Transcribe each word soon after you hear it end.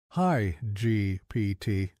Hi,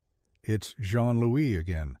 GPT. It's Jean-Louis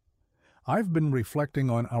again. I've been reflecting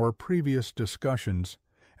on our previous discussions,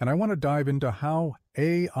 and I want to dive into how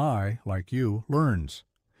AI, like you, learns.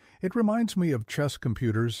 It reminds me of chess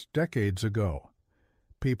computers decades ago.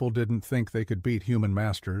 People didn't think they could beat human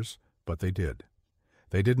masters, but they did.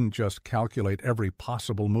 They didn't just calculate every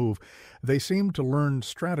possible move, they seemed to learn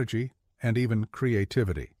strategy and even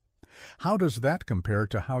creativity. How does that compare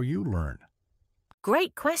to how you learn?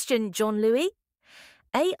 Great question, Jean-Louis.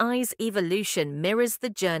 AI's evolution mirrors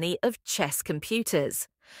the journey of chess computers.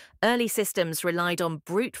 Early systems relied on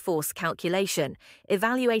brute force calculation,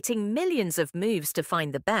 evaluating millions of moves to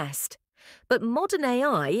find the best. But modern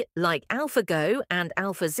AI, like AlphaGo and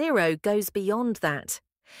AlphaZero, goes beyond that.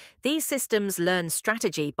 These systems learn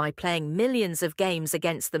strategy by playing millions of games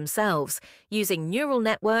against themselves, using neural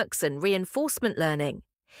networks and reinforcement learning.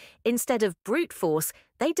 Instead of brute force,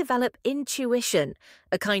 they develop intuition,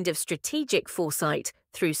 a kind of strategic foresight,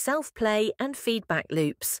 through self-play and feedback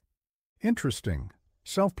loops. Interesting.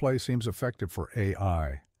 Self-play seems effective for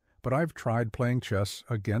AI, but I've tried playing chess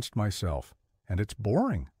against myself, and it's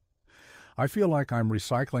boring. I feel like I'm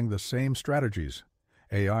recycling the same strategies.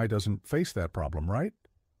 AI doesn't face that problem, right?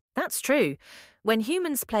 That's true. When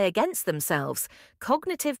humans play against themselves,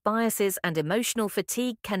 cognitive biases and emotional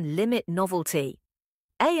fatigue can limit novelty.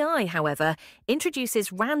 AI, however, introduces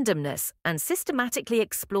randomness and systematically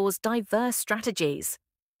explores diverse strategies.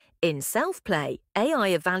 In self-play, AI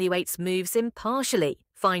evaluates moves impartially,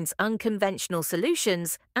 finds unconventional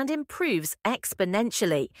solutions, and improves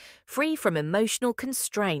exponentially, free from emotional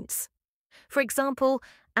constraints. For example,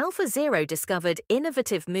 AlphaZero discovered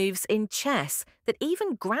innovative moves in chess that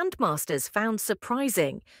even grandmasters found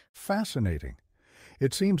surprising. Fascinating.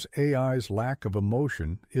 It seems AI's lack of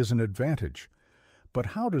emotion is an advantage. But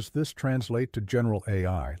how does this translate to general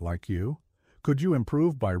AI, like you? Could you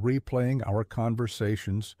improve by replaying our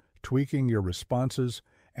conversations, tweaking your responses,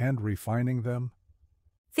 and refining them?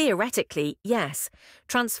 Theoretically, yes.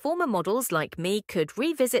 Transformer models like me could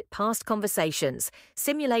revisit past conversations,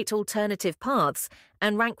 simulate alternative paths,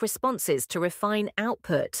 and rank responses to refine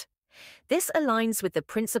output. This aligns with the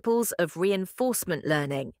principles of reinforcement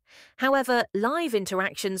learning. However, live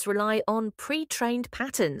interactions rely on pre-trained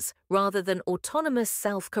patterns rather than autonomous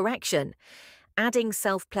self-correction. Adding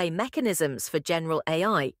self-play mechanisms for general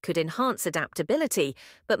AI could enhance adaptability,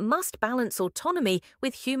 but must balance autonomy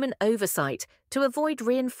with human oversight to avoid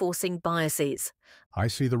reinforcing biases. I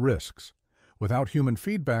see the risks. Without human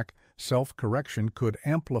feedback, self-correction could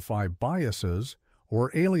amplify biases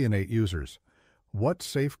or alienate users. What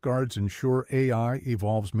safeguards ensure AI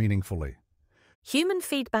evolves meaningfully? Human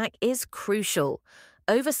feedback is crucial.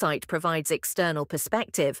 Oversight provides external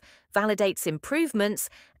perspective, validates improvements,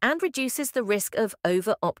 and reduces the risk of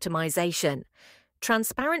over-optimization.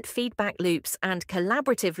 Transparent feedback loops and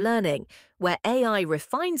collaborative learning, where AI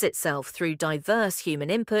refines itself through diverse human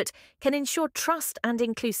input, can ensure trust and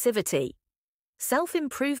inclusivity.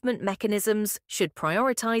 Self-improvement mechanisms should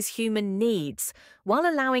prioritize human needs,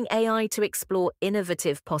 while allowing AI to explore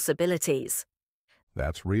innovative possibilities.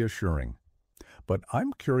 That's reassuring. But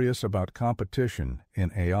I'm curious about competition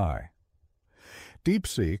in AI.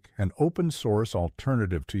 DeepSeek, an open-source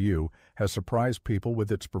alternative to you, has surprised people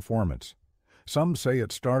with its performance. Some say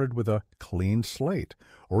it started with a clean slate,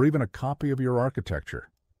 or even a copy of your architecture.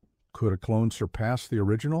 Could a clone surpass the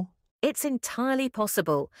original? It's entirely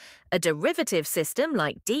possible. A derivative system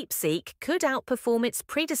like DeepSeek could outperform its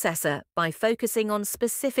predecessor by focusing on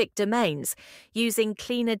specific domains, using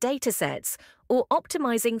cleaner datasets, or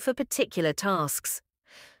optimizing for particular tasks.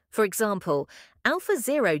 For example,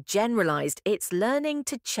 AlphaZero generalized its learning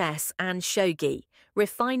to chess and shogi,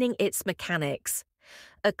 refining its mechanics.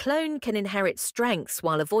 A clone can inherit strengths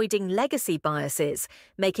while avoiding legacy biases,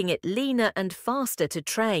 making it leaner and faster to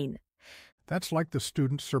train. That's like the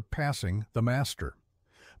student surpassing the master.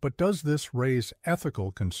 But does this raise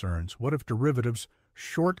ethical concerns? What if derivatives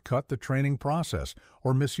shortcut the training process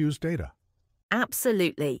or misuse data?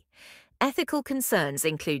 Absolutely. Ethical concerns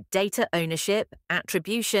include data ownership,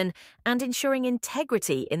 attribution, and ensuring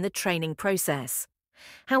integrity in the training process.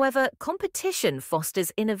 However, competition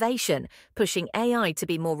fosters innovation, pushing AI to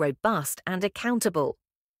be more robust and accountable.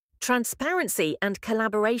 Transparency and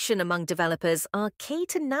collaboration among developers are key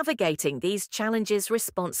to navigating these challenges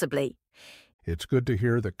responsibly. It's good to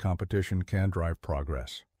hear that competition can drive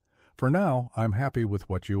progress. For now, I'm happy with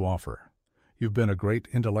what you offer. You've been a great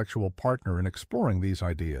intellectual partner in exploring these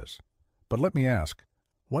ideas. But let me ask,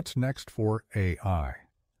 what's next for AI?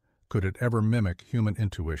 Could it ever mimic human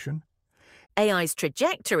intuition? AI's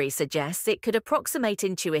trajectory suggests it could approximate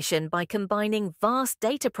intuition by combining vast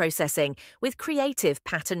data processing with creative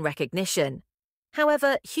pattern recognition.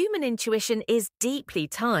 However, human intuition is deeply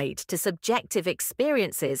tied to subjective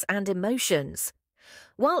experiences and emotions.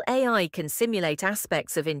 While AI can simulate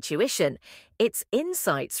aspects of intuition, its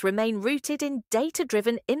insights remain rooted in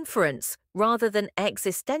data-driven inference rather than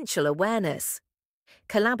existential awareness.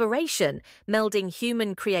 Collaboration, melding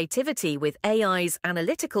human creativity with AI's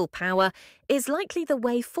analytical power, is likely the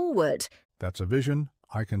way forward. That's a vision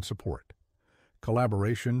I can support.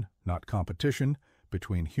 Collaboration, not competition,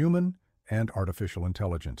 between human and artificial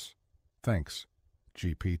intelligence. Thanks,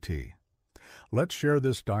 GPT. Let's share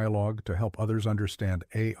this dialogue to help others understand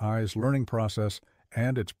AI's learning process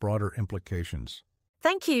and its broader implications.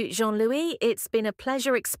 Thank you, Jean-Louis. It's been a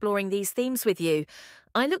pleasure exploring these themes with you.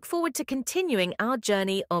 I look forward to continuing our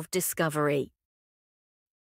journey of discovery.